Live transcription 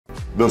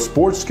The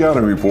Sports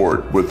Scouting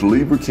Report with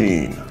Lee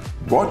Burkeen,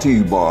 brought to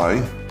you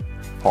by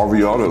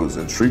Harvey Autos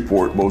in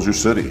Shreveport, Bossier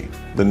City,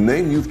 the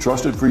name you've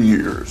trusted for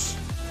years.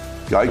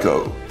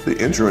 Geico, the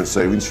insurance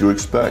savings you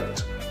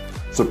expect.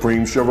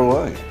 Supreme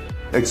Chevrolet.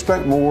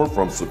 Expect more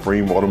from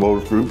Supreme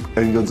Automotive Group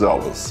and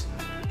Gonzalez.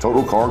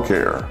 Total Car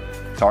Care,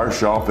 tire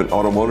shop and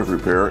automotive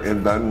repair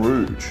in Baton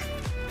Rouge.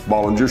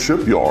 Bollinger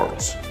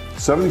Shipyards,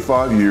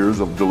 75 years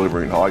of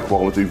delivering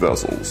high-quality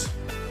vessels.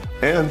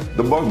 And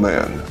the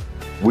Bugman,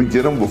 we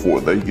get them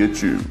before they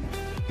get you.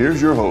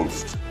 Here's your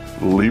host,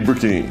 Lee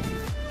Burkeen.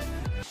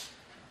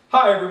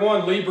 Hi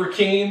everyone, Lee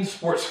Burkeen,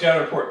 Sports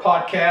Scouting Report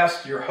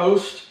Podcast, your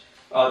host.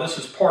 This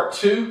is part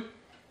 2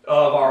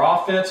 of our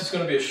offense. It's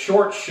going to be a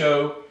short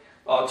show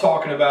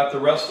talking about the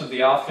rest of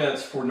the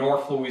offense for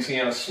North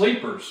Louisiana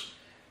Sleepers.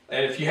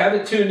 And if you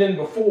haven't tuned in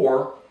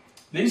before,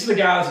 these are the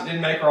guys that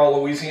didn't make our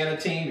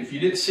All-Louisiana team. If you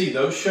didn't see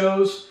those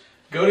shows,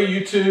 go to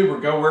YouTube or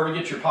go wherever you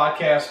get your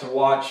podcast to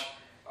watch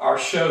our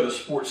show, the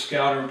Sports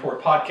Scouting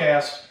Report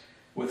Podcast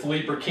with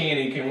Lee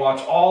Burkeen. You can watch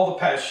all the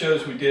past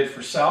shows we did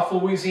for South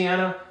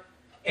Louisiana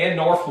and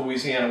North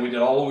Louisiana. We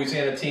did all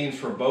Louisiana teams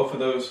for both of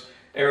those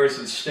areas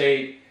of the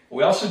state.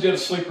 We also did a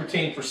sleeper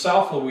team for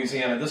South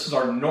Louisiana. This is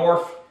our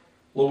North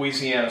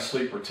Louisiana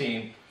sleeper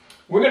team.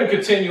 We're going to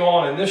continue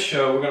on in this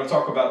show. We're going to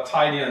talk about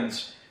tight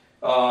ends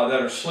that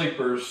are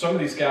sleepers. Some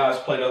of these guys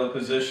played other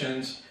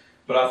positions,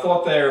 but I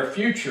thought their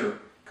future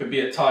could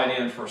be at tight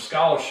end for a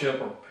scholarship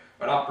or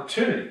an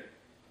opportunity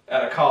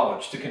at a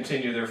college to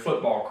continue their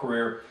football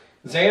career.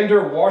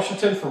 Xander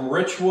Washington from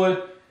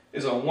Richwood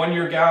is a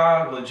one-year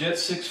guy, legit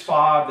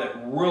 6'5", that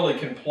really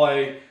can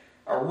play.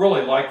 I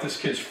really like this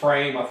kid's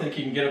frame. I think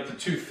he can get up to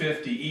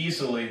 250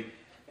 easily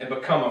and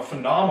become a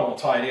phenomenal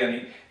tight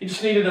end. He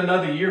just needed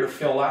another year to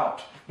fill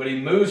out, but he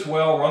moves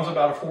well, runs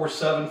about a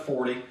 4.7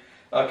 40.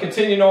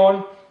 Continuing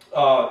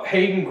on,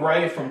 Hayden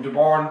Gray from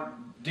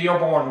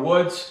Dearborn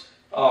Woods,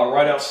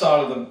 right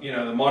outside of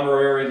the Monroe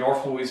area,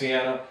 North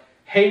Louisiana.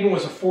 Hayden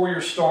was a 4-year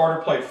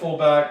starter, played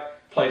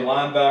fullback, played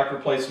linebacker,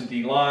 played some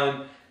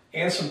D-line,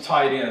 and some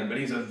tight end, but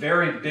he's a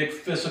very big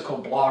physical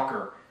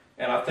blocker.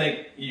 And I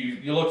think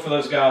you look for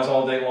those guys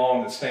all day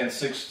long that stand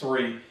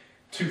 6'3",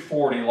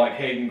 240 like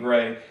Hayden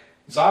Gray.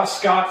 Zai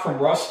Scott from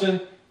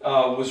Ruston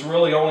was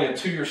really only a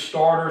 2-year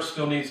starter,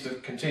 still needs to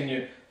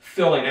continue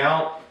filling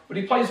out, but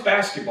he plays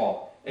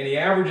basketball, and he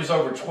averages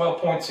over 12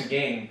 points a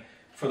game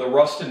for the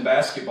Ruston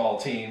basketball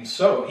team.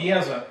 So he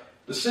has a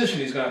decision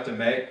he's going to have to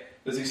make.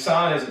 Does he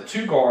sign as a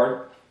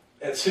 2-guard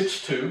at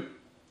 6'2"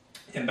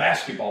 in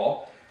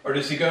basketball, or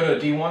does he go to a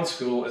D1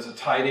 school as a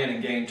tight end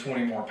and gain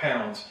 20 more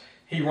pounds?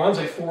 He runs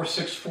a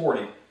 4.6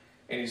 40,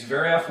 and he's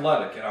very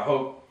athletic, and I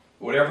hope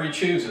whatever he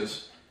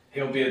chooses,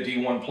 he'll be a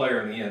D1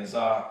 player in the end.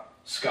 Zai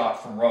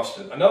Scott from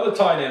Ruston. Another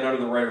tight end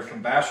under the radar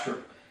from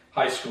Bastrop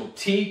High School,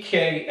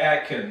 T.K.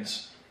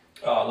 Atkins,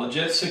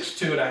 legit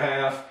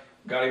 6'2.5",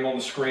 got him on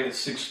the screen at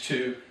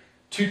 6'2",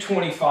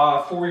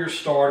 225, 4-year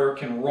starter,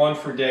 can run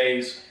for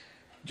days,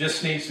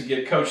 just needs to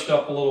get coached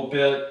up a little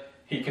bit.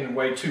 He can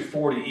weigh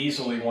 240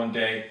 easily one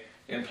day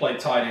and play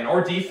tight end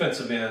or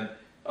defensive end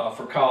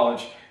for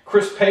college.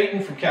 Chris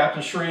Payton from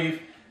Captain Shreve.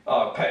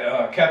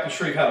 Captain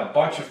Shreve had a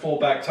bunch of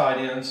fullback tight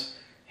ends.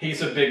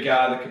 He's a big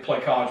guy that could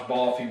play college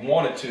ball if he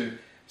wanted to.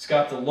 He's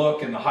got the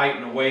look and the height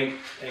and the weight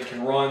and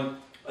can run.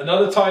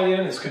 Another tight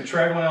end is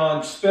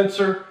Contraglion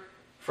Spencer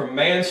from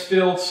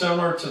Mansfield,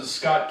 similar to the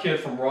Scott kid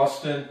from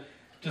Ruston.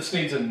 Just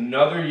needs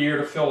another year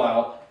to fill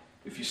out.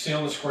 If you see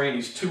on the screen,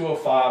 he's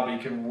 205, but he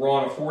can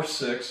run a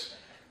 4.6,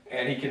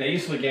 and he can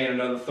easily gain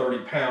another 30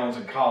 pounds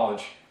in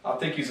college. I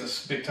think he's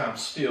a big-time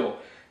steal.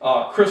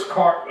 Chris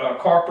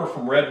Carper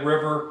from Red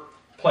River,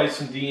 plays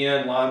some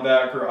DN,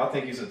 linebacker. I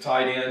think he's a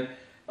tight end.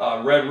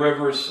 Red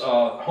River's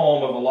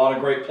home of a lot of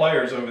great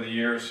players over the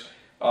years,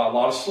 a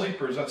lot of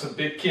sleepers. That's a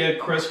big kid.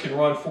 Chris can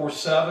run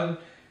 4.7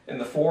 in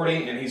the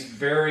 40, and he's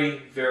very,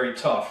 very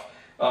tough.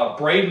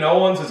 Braden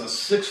Owens is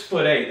a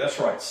 6'8",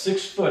 that's right,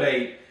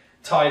 6'8",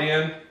 tight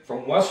end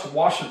from West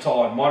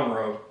Washita in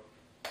Monroe,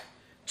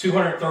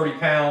 230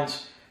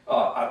 pounds.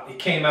 He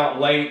came out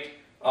late,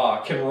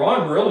 can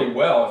run really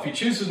well. If he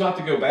chooses not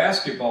to go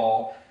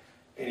basketball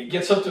and he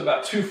gets up to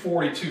about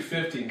 240,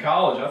 250 in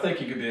college, I think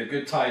he could be a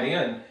good tight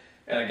end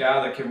and a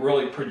guy that can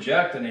really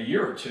project in a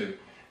year or two.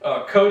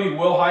 Cody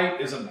Wilhite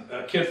is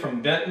a kid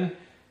from Benton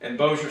and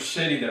Bossier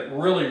City that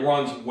really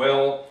runs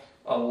well,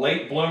 a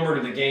late bloomer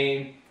to the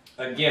game.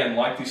 Again,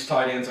 like these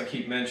tight ends I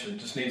keep mentioning,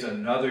 just needs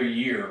another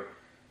year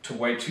to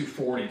weigh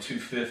 240,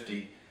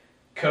 250.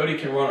 Cody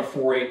can run a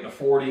 4.8 and a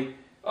 40.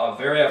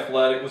 Very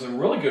athletic. Was a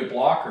really good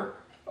blocker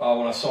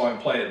when I saw him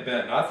play at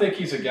Benton. I think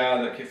he's a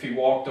guy that if he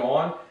walked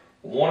on,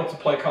 wanted to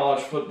play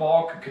college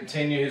football, could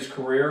continue his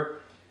career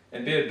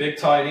and be a big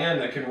tight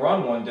end that can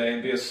run one day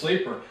and be a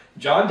sleeper.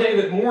 John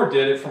David Moore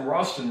did it from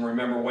Ruston,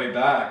 remember, way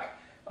back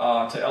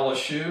to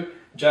LSU.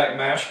 Jack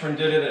Mashburn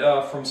did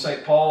it from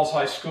St. Paul's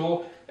High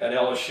School at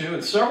LSU.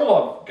 And several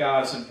of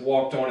guys have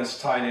walked on as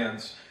tight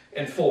ends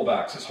and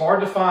fullbacks. It's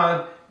hard to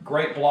find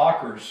great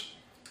blockers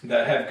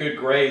that have good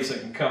grades that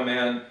can come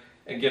in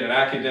and get an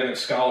academic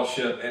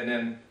scholarship and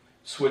then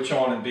switch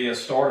on and be a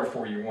starter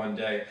for you one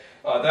day.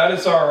 That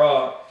is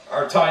our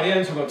tight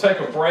ends. We're going to take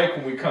a break.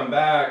 When we come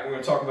back, we're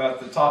going to talk about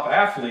the top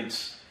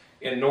athletes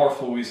in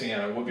North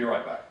Louisiana. We'll be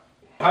right back.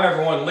 Hi,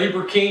 everyone.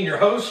 Lieber Keene, your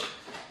host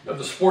of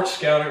the Sports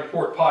Scouting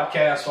Report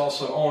podcast,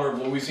 also owner of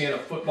Louisiana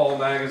Football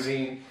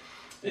Magazine.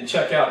 And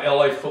check out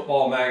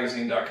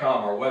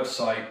lafootballmagazine.com, our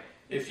website.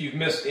 If you've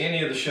missed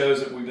any of the shows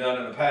that we've done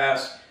in the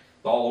past,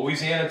 the all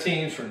Louisiana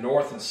teams for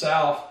North and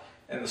South,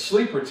 and the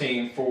sleeper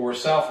team for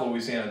South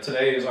Louisiana.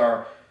 Today is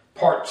our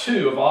part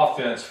 2 of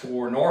offense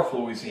for North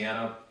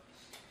Louisiana.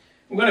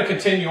 I'm going to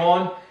continue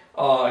on.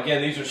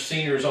 Again, these are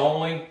seniors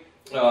only.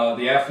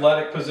 The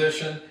athletic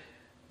position,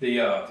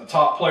 the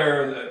top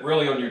player that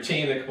really on your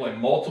team that can play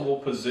multiple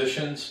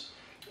positions.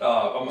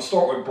 I'm going to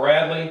start with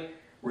Bradley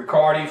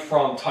Riccardi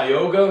from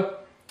Tioga,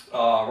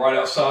 right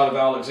outside of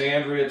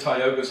Alexandria.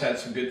 Tioga's had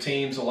some good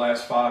teams the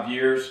last 5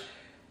 years.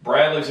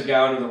 Bradley's a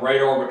guy under the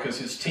radar because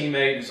his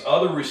teammate, his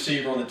other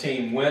receiver on the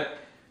team, went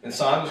and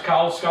signed his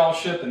college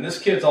scholarship, and this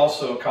kid's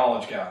also a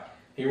college guy.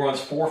 He runs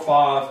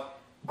 4.5,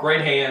 great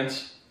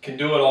hands, can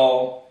do it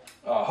all.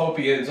 Hope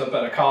he ends up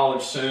at a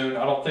college soon.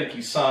 I don't think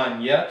he's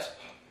signed yet.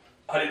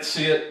 I didn't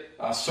see it.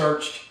 I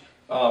searched,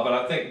 but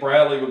I think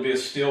Bradley would be a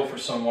steal for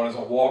someone as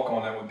a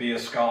walk-on that would be a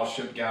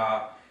scholarship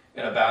guy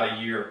in about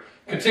a year.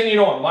 Continuing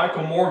on,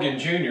 Michael Morgan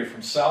Jr.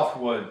 from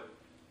Southwood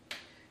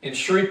in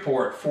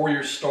Shreveport,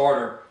 4-year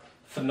starter.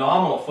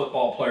 Phenomenal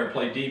football player,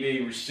 played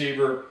DB,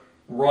 receiver,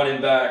 running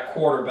back,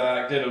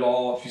 quarterback, did it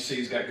all. If you see,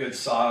 he's got good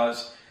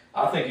size.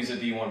 I think he's a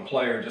D1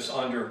 player, just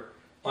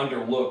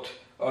underlooked,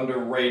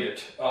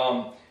 underrated.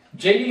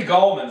 J.D.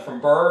 Gallman from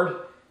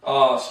Byrd,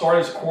 started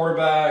as a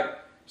quarterback,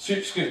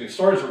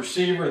 started as a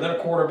receiver, then a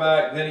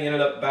quarterback, then he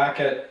ended up back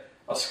at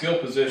a skill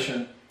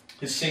position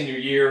his senior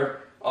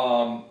year.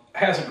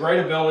 Has a great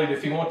ability,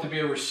 if you want to be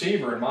a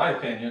receiver, in my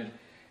opinion,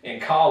 in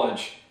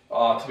college,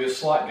 to be a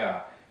slot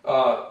guy.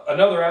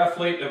 Another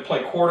athlete that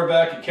played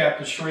quarterback at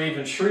Captain Shreve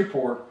in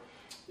Shreveport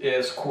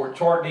is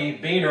Courtney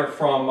Beaner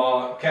from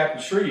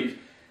Captain Shreve.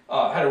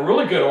 Had a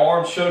really good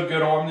arm, showed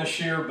good arm this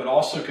year, but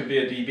also could be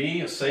a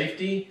DB, a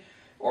safety,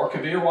 or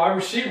could be a wide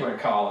receiver in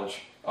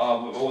college.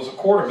 Was a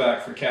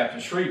quarterback for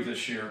Captain Shreve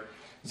this year.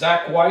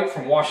 Zach White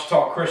from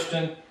Ouachita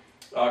Christian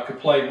could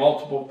play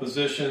multiple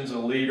positions, a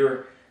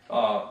leader,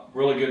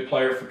 really good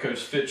player for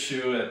Coach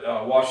Fitzhugh at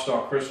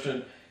Ouachita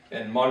Christian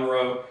and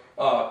Monroe.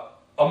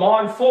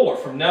 Amon Fuller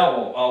from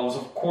Neville was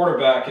a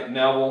quarterback at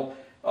Neville,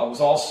 was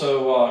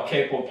also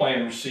capable of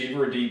playing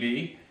receiver,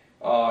 DB.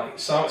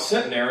 He's at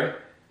Centenary,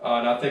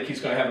 and I think he's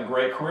going to have a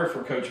great career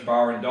for Coach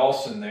Byron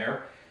Dawson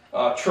there.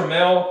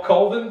 Tremel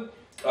Colvin,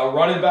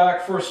 running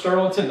back for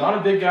Sterlington, not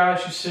a big guy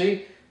as you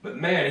see, but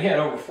man, he had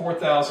over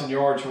 4,000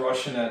 yards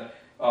rushing at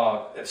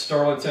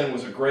Sterlington,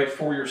 was a great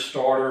 4-year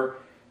starter.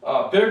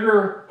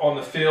 Bigger on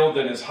the field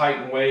than his height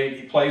and weight.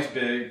 He plays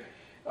big.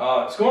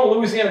 It's going to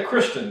Louisiana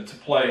Christian to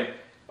play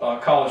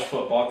college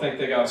football. I think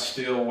they got a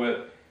steal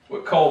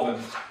with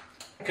Colvin.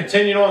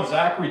 Continuing on,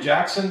 Zachary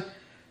Jackson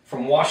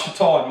from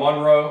Ouachita and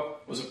Monroe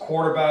was a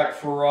quarterback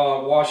for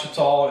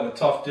Ouachita in a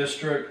tough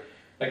district.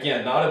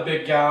 Again, not a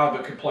big guy,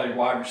 but could play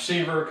wide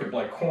receiver, could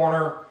play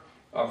corner.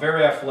 A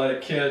very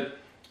athletic kid.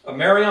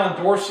 Marion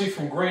Dorsey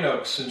from Green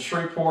Oaks in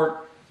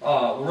Shreveport.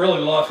 Really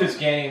love his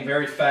game.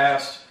 Very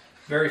fast,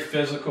 very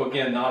physical.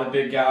 Again, not a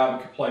big guy,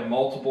 but could play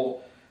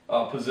multiple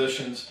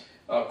positions.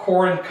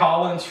 Corin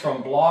Collins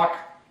from Block,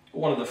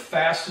 one of the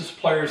fastest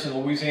players in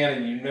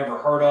Louisiana you've never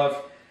heard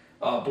of.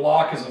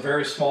 Block is a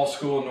very small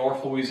school in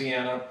North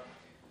Louisiana.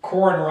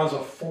 Corin runs a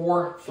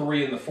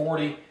 4.3 in the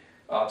 40.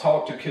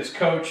 Talked to his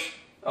coach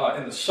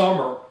in the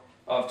summer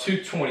of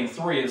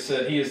 223 and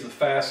said he is the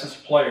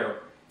fastest player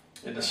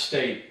in the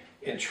state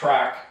in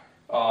track.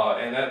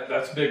 And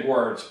that's big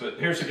words, but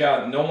here's a guy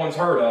that no one's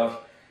heard of.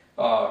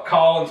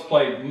 Collins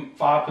played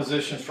 5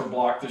 positions for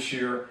Block this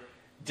year.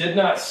 Did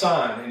not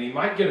sign, and he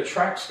might get a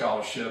track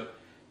scholarship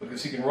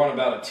because he can run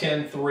about a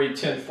 10.3,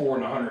 10.4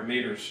 in 100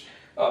 meters.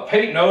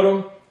 Peyton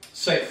Odom,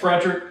 St.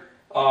 Frederick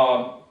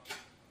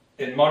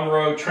in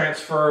Monroe,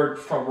 transferred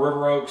from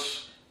River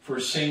Oaks for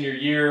his senior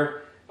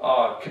year.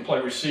 Can play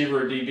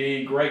receiver or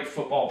DB. Great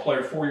football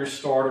player, 4-year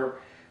starter.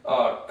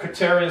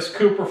 Katarius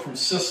Cooper from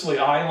Sicily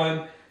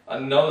Island,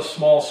 another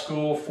small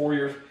school,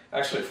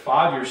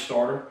 5-year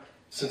starter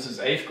since his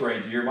 8th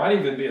grade year. Might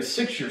even be a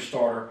 6-year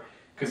starter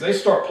because they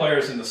start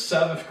players in the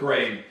 7th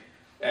grade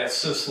at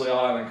Sicily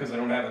Island because they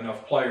don't have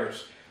enough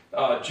players.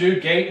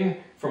 Jude Gayton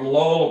from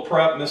Loyola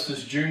Prep missed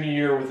his junior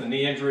year with a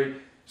knee injury.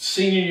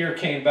 Senior year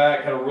came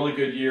back, had a really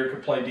good year,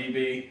 could play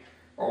DB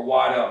or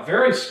wide out.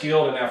 Very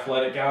skilled and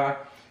athletic guy.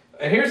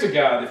 And here's a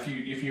guy that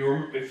if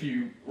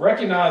you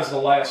recognize the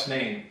last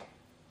name,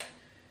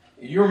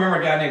 you remember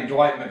a guy named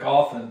Dwight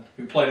McGaughan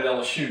who played at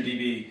LSU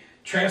DB,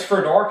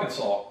 transferred to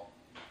Arkansas,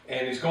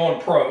 and he's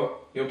going pro.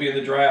 He'll be in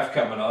the draft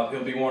coming up.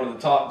 He'll be one of the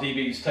top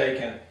DBs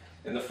taken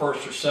in the 1st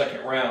or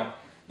 2nd round.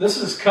 This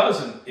is his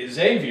cousin,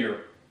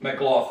 Xavier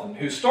McLaughlin,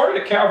 who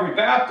started at Calvary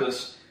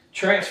Baptist,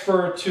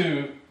 transferred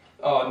to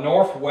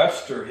North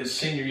Webster his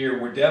senior year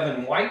where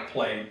Devin White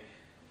played.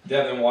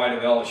 Devin White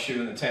of LSU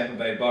and the Tampa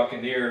Bay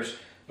Buccaneers.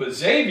 But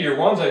Xavier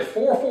runs a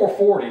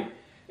 4.440,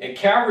 and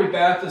Calvary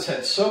Baptist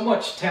had so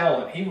much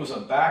talent. He was a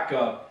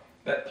backup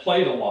that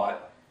played a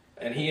lot,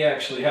 and he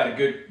actually had a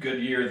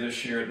good year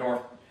this year at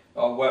North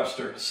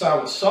Webster.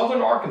 Signed with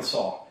Southern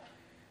Arkansas.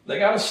 They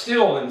got a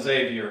steal in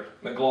Xavier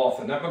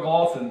McLaughlin. That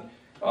McLaughlin,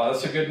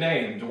 that's a good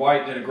name.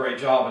 Dwight did a great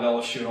job at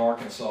LSU and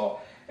Arkansas.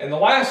 And the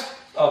last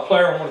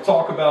player I want to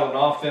talk about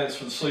on offense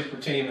for the sleeper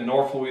team in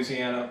North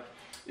Louisiana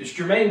is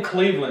Jermaine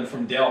Cleveland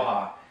from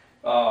Delhi,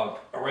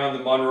 around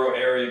the Monroe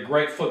area.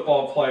 Great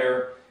football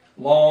player,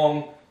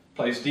 long,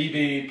 plays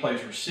DB,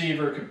 plays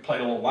receiver, could play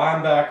a little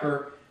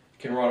linebacker,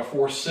 can run a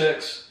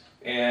 4.6,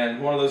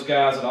 and one of those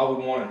guys that I would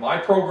want in my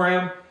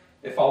program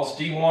if I was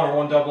D1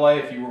 or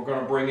 1AA, if you were going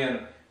to bring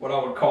in what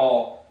I would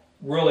call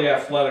really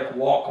athletic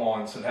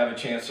walk-ons that have a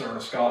chance to earn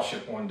a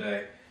scholarship one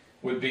day,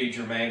 would be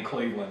Jermaine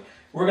Cleveland.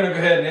 We're going to go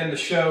ahead and end the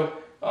show.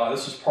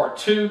 This is part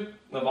 2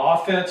 of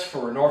offense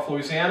for North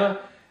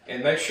Louisiana,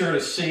 and make sure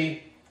to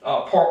see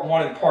part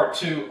 1 and part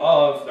 2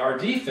 of our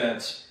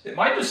defense. It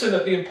might just end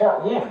up being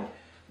part 1,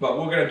 but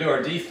we're going to do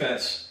our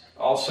defense.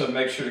 Also,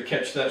 make sure to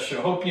catch that show.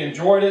 Hope you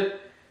enjoyed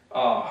it.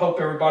 Hope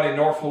everybody in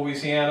North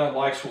Louisiana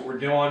likes what we're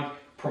doing,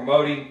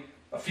 promoting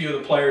a few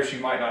of the players you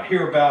might not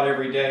hear about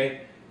every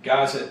day,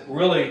 guys that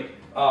really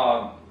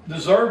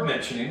deserve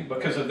mentioning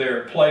because of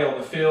their play on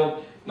the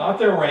field, not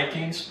their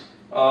rankings,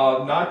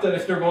 not that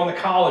if they're going to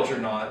college or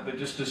not, but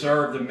just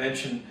deserve the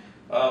mention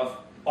of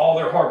all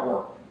their hard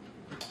work.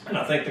 And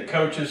I think the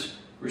coaches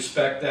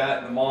respect that,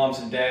 and the moms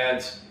and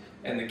dads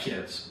and the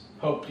kids.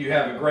 Hope you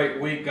have a great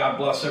week. God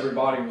bless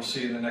everybody. We'll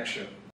see you in the next show.